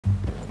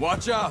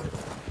Watch out!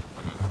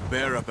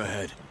 Bear up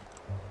ahead.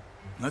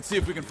 Let's see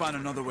if we can find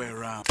another way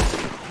around.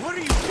 What are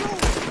you doing?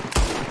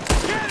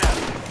 Get him!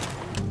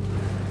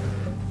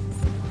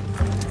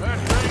 That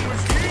thing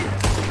was he?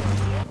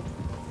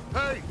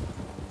 Hey,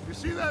 you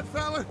see that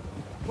fella?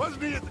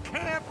 Wasn't he at the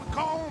camp with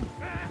Colm?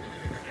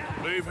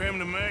 Leave him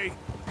to me.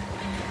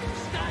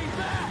 Stay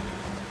back!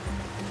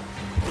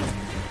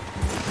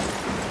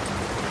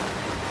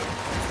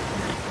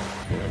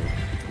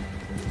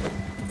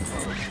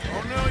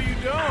 Oh, no, you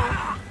don't.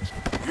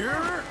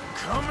 You're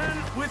coming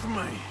with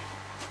me.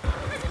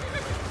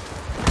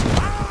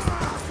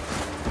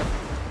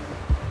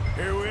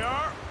 Here we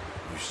are,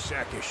 you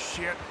sack of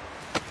shit.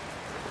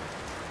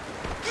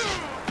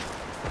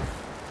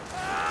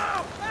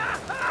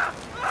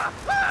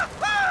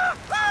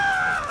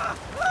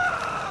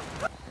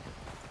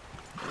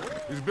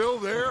 Is Bill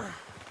there?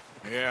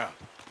 Yeah.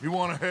 You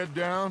want to head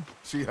down?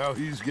 See how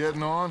he's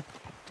getting on?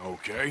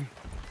 Okay.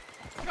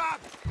 God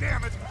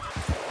damn it!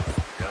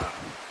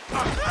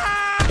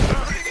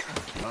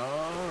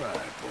 All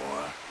right,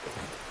 boy.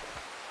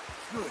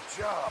 Good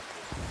job.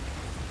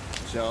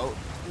 So,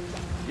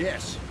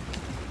 yes,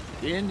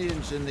 the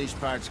Indians in these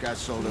parts got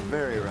sold a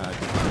very right.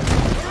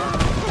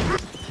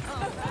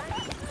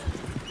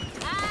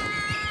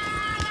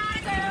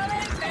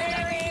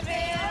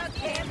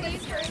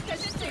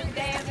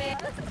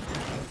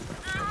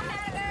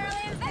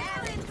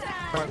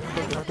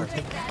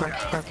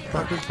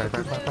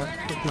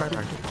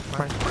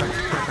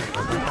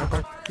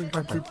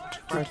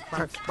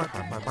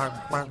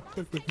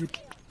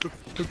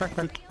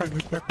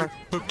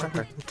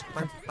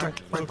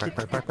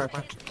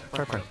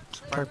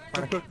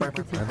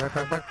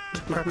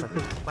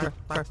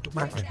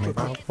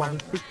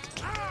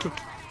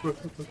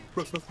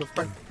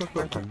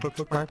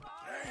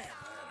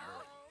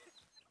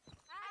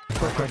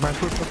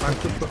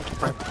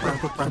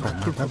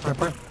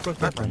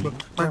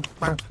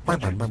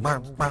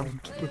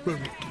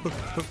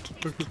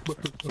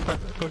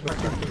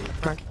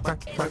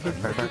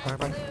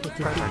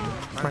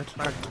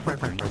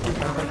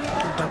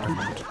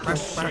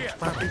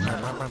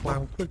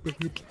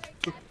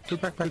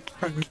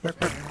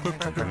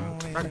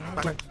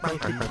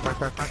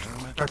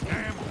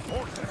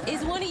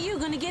 Is one of you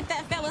gonna get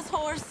that fella's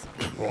horse?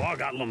 Oh, I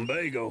got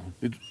lumbago.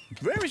 It's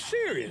very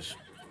serious.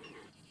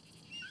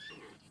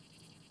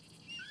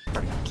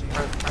 Look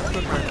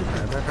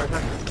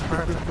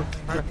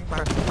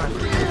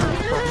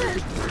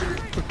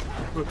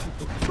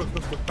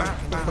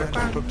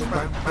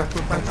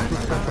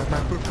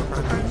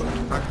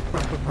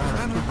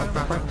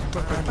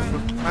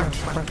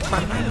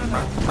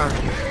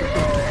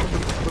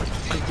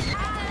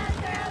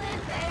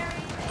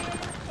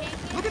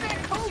at that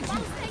coach!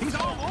 He's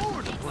all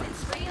over the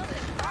place.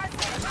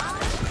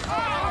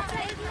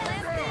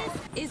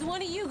 Is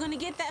one of you gonna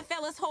get that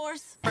fella's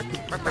horse?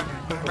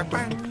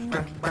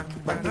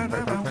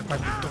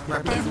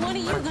 Is one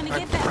of you gonna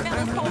get that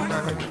fella's horse?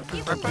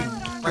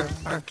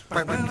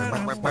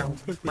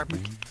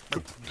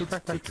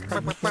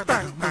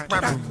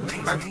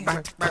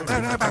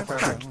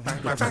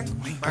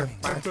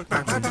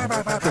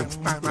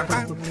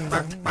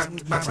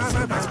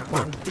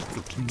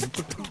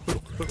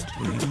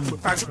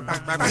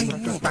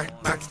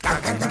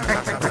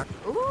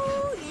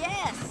 Ooh,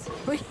 yes!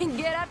 We can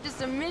get up to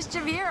some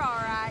mischief here, all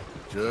right.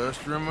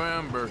 Just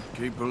remember,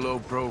 keep a low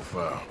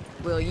profile.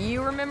 Will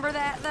you remember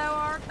that, though,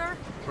 Arthur?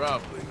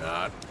 Probably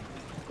not.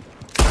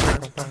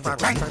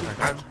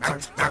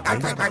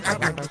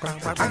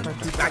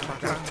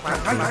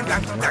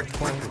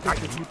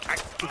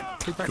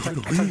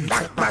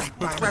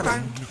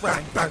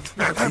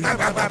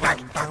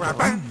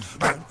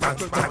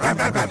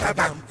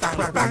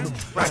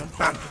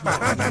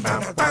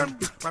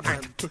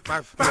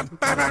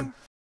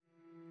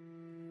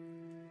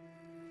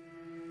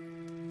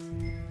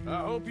 I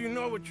hope you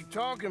know what you're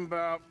talking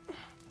about.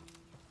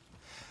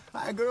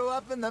 I grew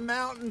up in the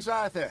mountains,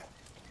 Arthur.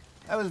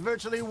 I was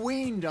virtually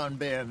weaned on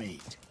bear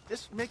meat.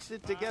 Just mix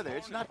it together.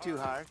 It's not too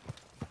hard.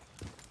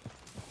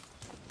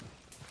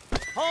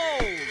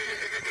 Hold!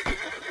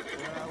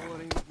 What I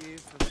wouldn't give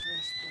for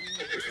fresh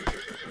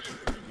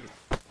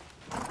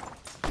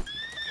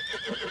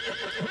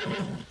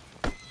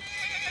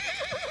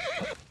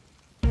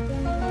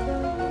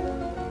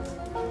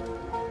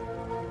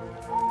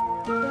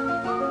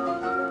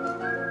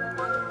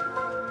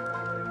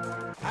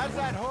How's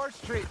that horse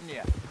treating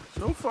you?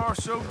 So far,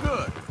 so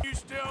good. You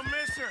still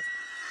miss her?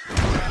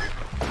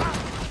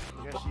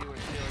 Guess you were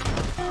still...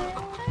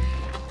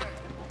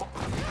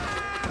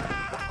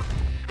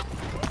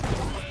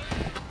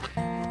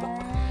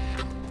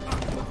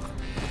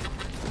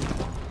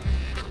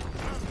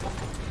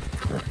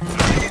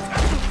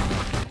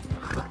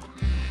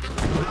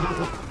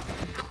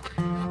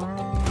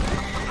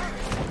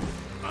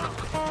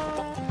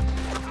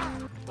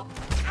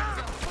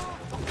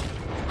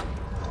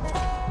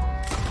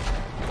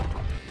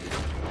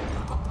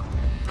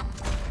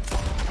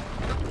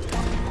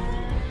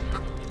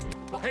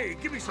 Hey,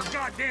 give me some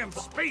goddamn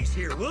space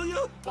here, will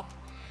you?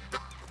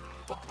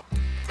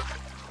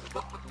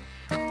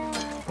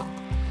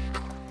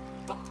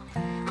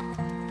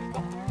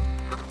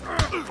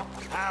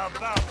 How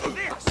about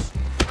this?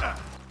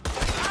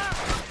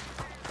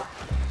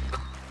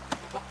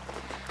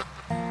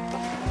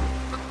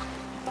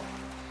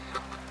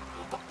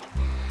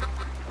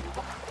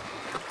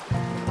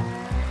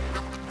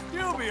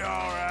 You'll be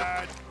all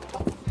right.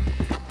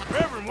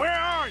 Reverend, where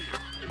are you?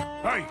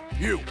 Hey,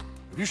 you.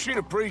 Have you seen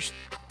a priest?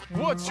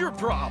 What's your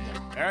problem?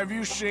 Have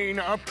you seen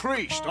a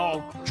priest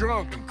all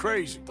drunk and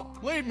crazy?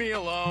 Leave me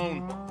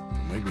alone.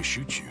 Make me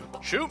shoot you.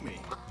 Shoot me?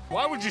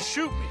 Why would you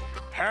shoot me?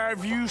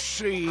 Have you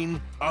seen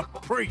a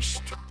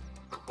priest?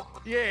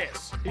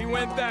 Yes, he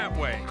went that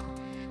way.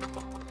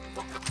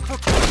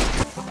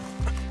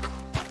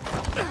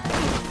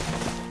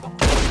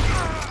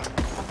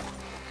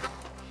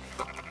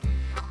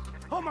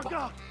 Oh my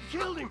God, you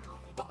killed him!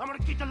 I'm gonna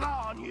keep the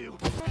law on you.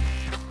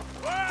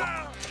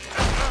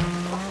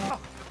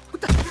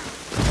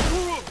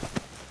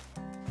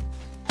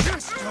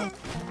 Just don't.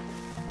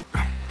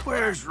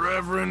 Where's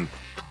Reverend?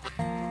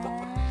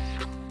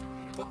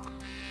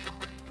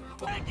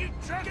 Thank you,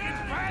 drunken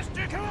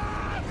bastard! Come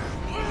on!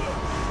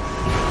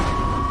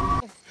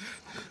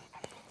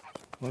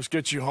 Let's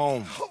get you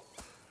home.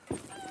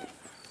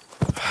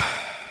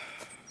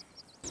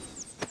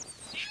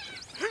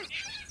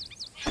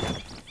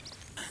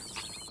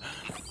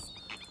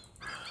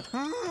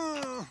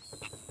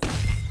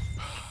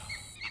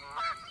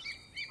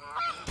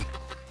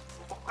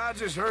 I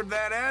just heard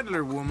that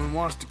Adler woman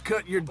wants to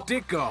cut your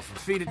dick off and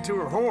feed it to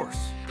her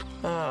horse.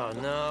 Oh,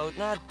 no,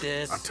 not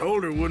this. I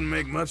told her it wouldn't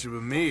make much of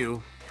a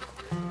meal.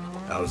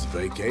 How's the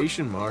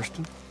vacation,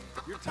 Marston?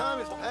 Your time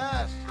has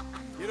passed.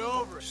 Get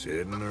over it.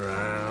 Sitting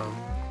around,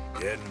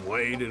 getting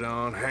waited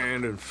on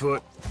hand and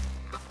foot.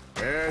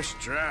 Yeah,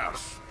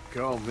 Strauss.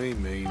 Call me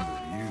mean,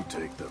 but you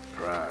take the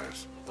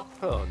prize.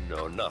 Oh,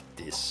 no, not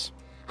this.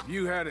 If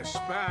you had a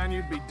spine,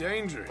 you'd be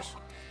dangerous.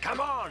 Come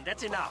on,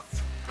 that's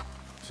enough.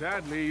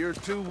 Sadly, you're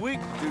too weak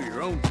to do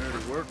your own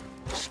dirty work.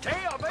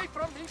 Stay away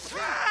from me.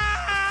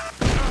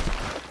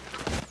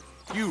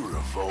 You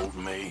revolt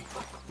me.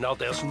 Now,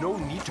 there's no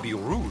need to be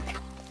rude.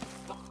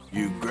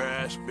 You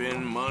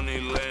grasping,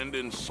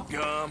 money-lending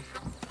scum.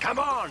 Come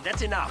on,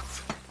 that's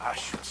enough. I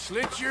should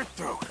slit your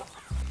throat.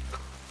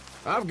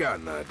 I've got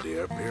an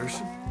idea,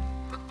 Pearson.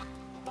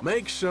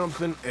 Make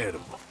something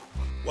edible.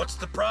 What's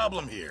the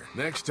problem here?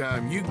 Next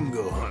time, you can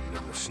go hunting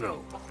in the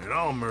snow, and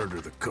I'll murder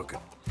the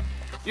cooking.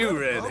 You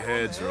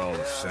redheads are all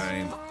the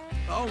same.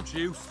 Don't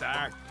you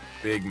start.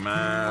 Big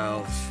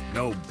mouths,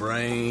 no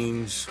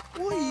brains.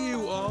 Why are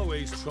you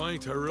always trying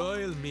to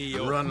rile me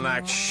up? Run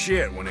like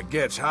shit when it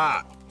gets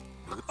hot.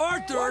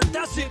 Arthur,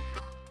 that's it.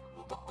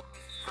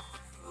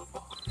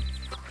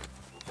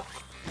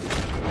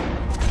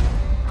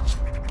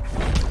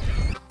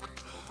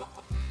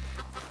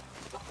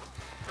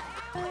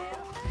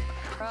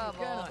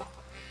 Trouble.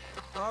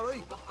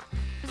 Ollie,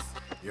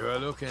 You're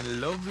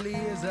looking lovely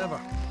as ever,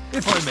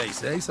 if I may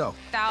say so.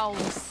 Oh,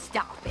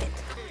 stop it.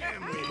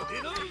 And we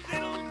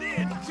diddle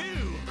did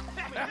too.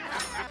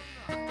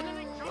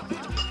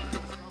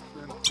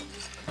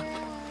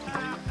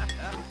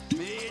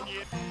 Me and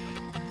you.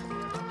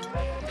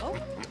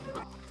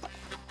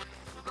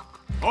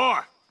 Boy!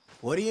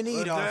 What do you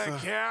need, But Arthur? the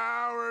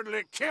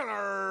cowardly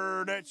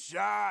killer that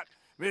shot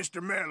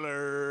Mr.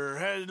 Miller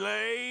has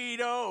laid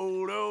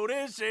old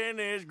Otis in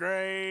his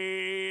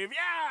grave.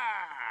 Yeah!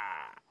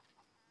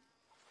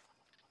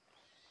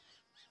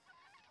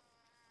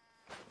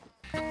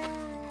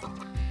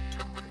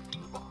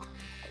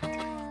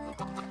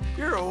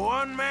 You're a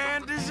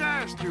one-man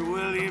disaster,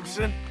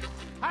 Williamson.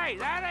 Hey,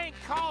 that ain't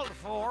called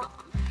for.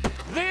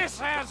 This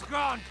has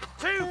gone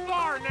too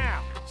far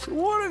now. So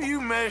what have you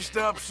messed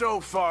up so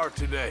far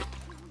today?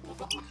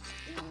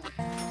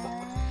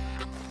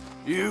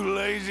 You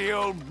lazy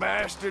old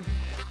bastard.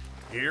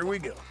 Here we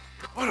go.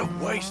 What a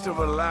waste of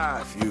a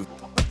life, you.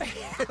 What the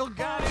hell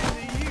got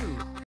into you?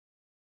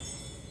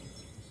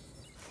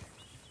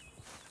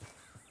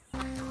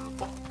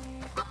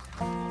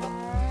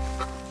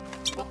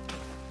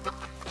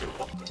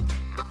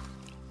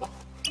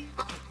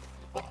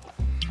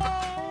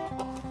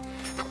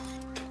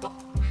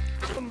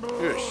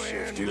 You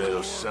shifty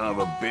little son of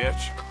a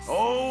bitch.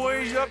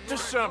 Always up to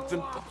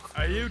something.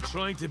 Are you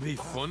trying to be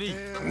funny?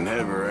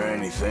 Never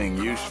anything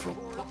useful.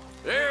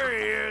 There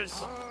he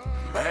is.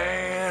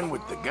 Man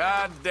with the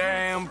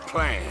goddamn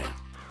plan.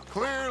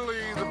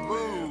 Clearly, the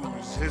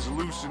booze has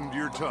loosened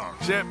your tongue.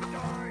 Except,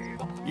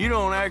 you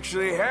don't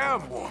actually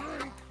have one.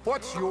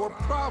 What's your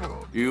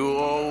problem? You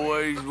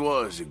always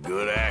was a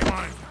good actor.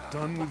 I'm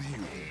done with you.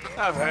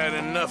 I've had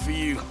enough of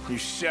you, you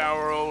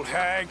sour old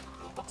hag.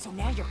 So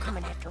now you're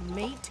coming after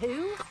me,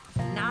 too?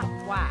 Not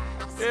wise.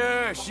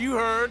 Yes, you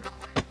heard.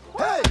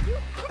 Hey,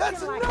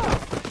 that's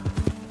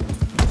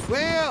enough!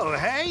 Well,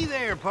 hey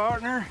there,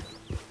 partner.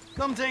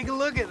 Come take a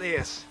look at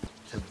this.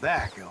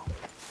 Tobacco.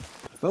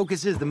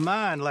 Focuses the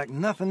mind like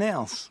nothing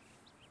else.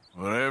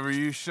 Whatever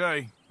you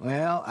say.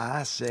 Well,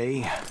 I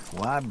say,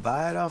 why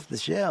buy it off the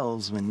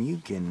shelves when you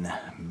can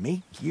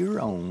make your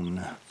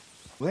own?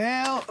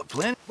 Well,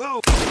 plenty. Whoa!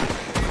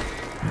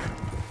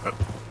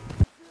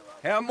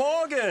 Herr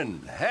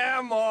Morgan!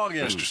 Herr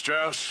Morgan! Mr.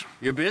 Strauss?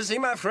 You busy,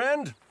 my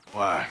friend?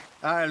 Why?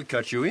 I'll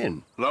cut you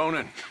in.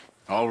 Loaning?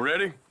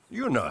 Already?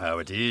 You know how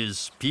it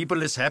is.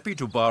 People is happy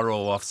to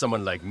borrow off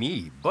someone like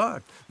me,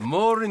 but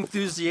more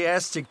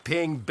enthusiastic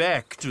paying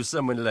back to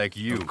someone like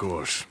you. Of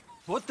course.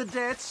 Put the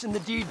debts in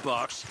the deed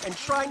box and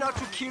try not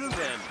to kill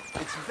them.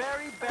 It's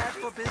very bad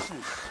for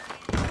business.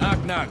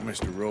 Knock, knock,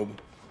 Mr. Roble.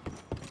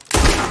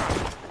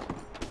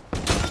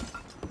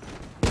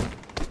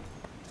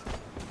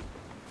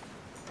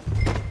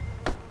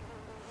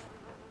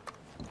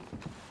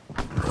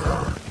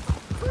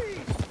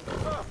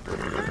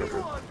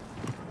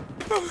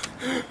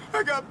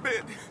 I got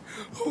bit.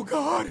 Oh,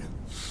 God.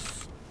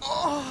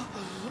 Oh,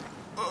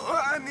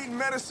 I need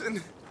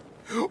medicine.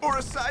 Or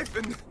a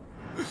siphon.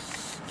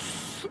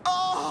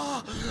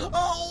 Oh,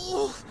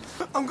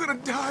 I'm gonna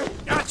die.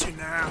 Got you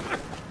now.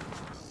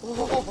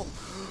 Oh,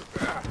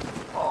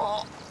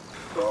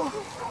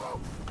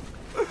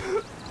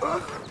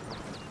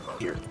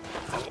 Here.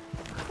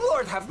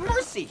 Lord have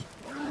mercy!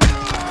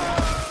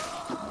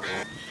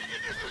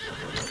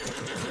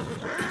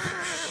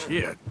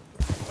 Shit.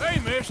 Hey,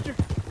 mister.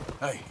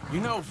 Hey, you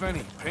know if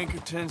any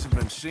Pinkertons have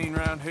been seen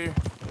around here?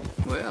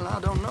 Well, I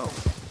don't know.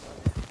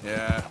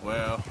 Yeah,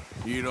 well,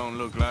 you don't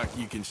look like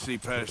you can see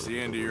past the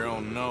end of your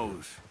own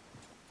nose.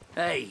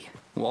 Hey,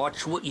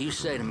 watch what you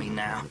say to me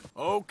now.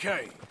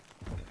 Okay.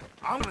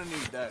 I'm gonna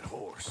need that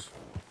horse.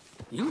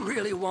 You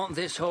really want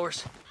this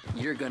horse?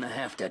 You're gonna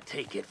have to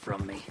take it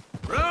from me.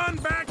 Run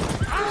back!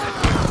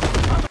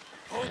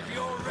 Hope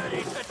you're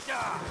ready to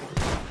die!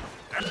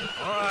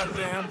 All right,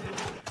 then.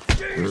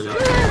 Jesus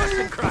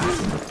fucking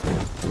Christ!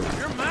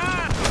 You're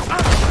mine!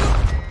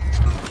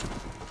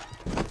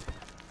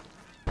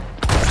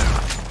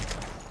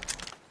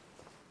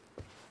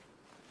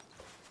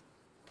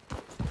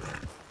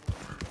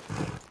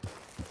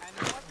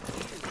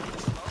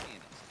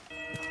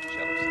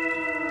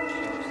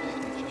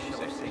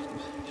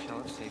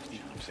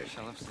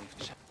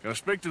 Can I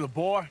speak to the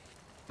boy?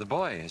 The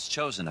boy has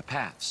chosen a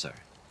path, sir.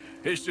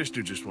 His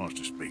sister just wants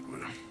to speak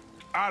with him.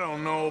 I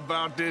don't know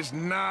about this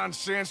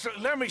nonsense.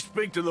 Let me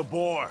speak to the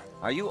boy.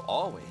 Are you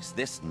always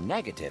this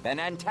negative and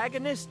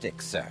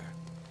antagonistic, sir?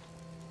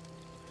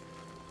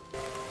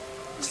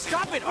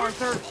 Stop it,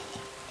 Arthur!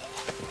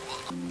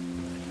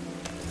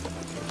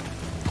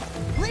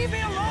 Leave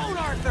me alone,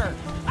 Arthur!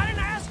 I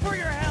didn't ask for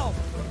your help!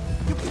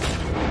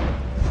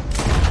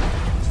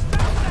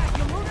 Stop that,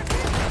 you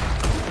lunatic!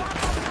 You got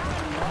us out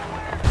of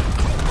nowhere!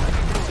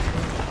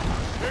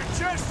 They're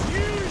just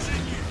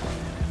using you!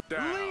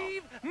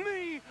 Leave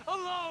me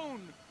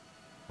alone!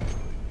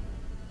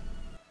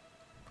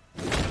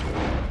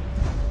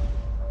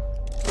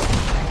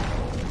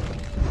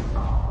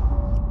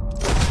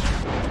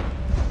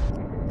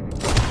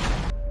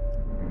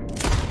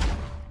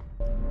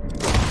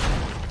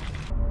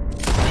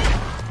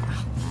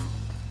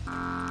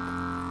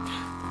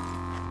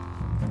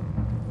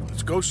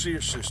 Let's go see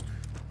your sister.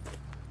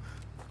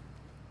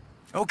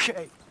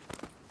 Okay.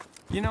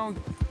 You know,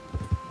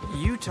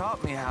 you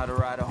taught me how to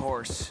ride a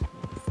horse.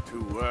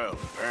 Too well,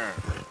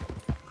 apparently.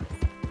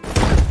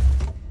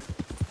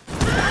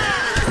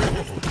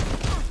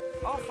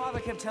 All Father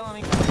kept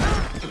telling me...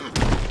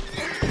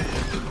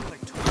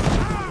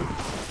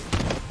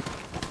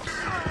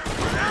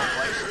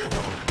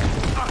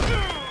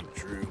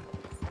 True.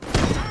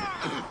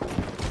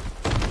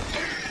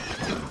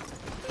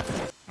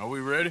 Are we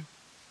ready?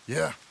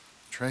 Yeah.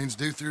 Train's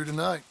due through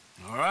tonight.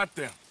 All right,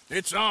 then.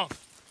 It's on.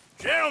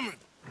 Gentlemen,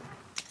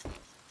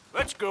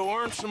 let's go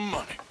earn some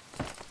money.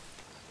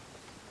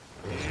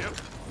 Yep.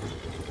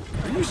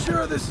 Are you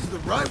sure this is the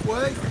right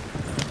way?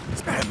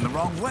 It's heading the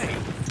wrong way.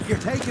 You're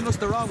taking us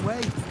the wrong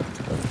way.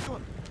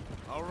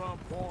 I'll run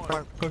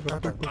point.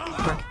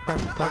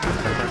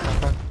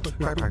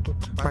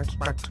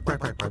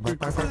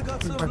 Still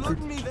got some look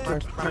me there.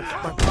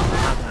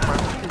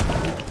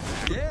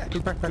 Yeah,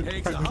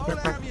 takes a whole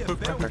army of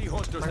bounty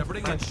hunters to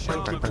bring in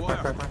Sean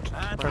McGuire.